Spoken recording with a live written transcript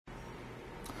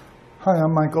Hi,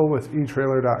 I'm Michael with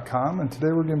etrailer.com, and today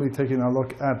we're going to be taking a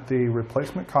look at the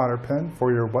replacement cotter pin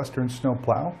for your Western snow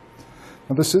plow.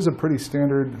 Now, this is a pretty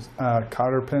standard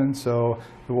cotter pin, so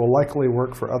it will likely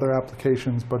work for other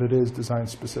applications, but it is designed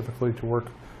specifically to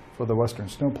work for the Western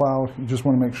snow plow. You just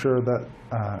want to make sure that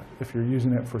if you're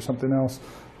using it for something else,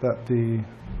 that the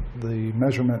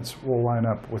measurements will line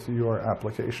up with your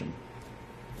application.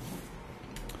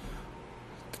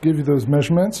 To give you those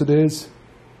measurements, it is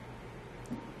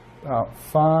about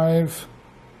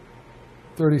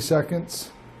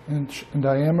 5/32 inch in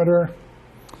diameter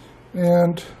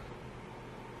and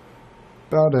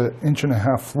about 1.5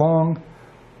 inches long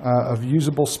of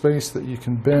usable space that you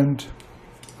can bend.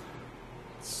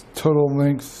 Its total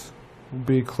length will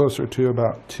be closer to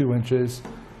about 2 inches.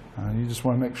 You just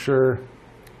want to make sure,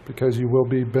 because you will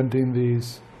be bending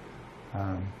these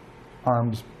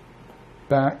arms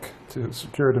back to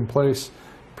secure it in place,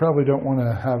 probably don't want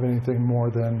to have anything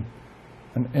more than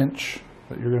 1 inch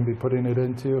that you're going to be putting it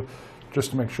into, just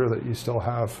to make sure that you still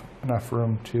have enough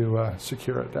room to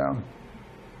secure it down.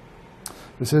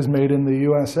 This is made in the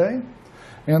USA,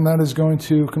 and that is going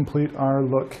to complete our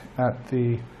look at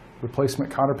the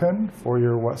replacement cotter pin for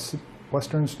your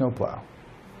Western snow plow.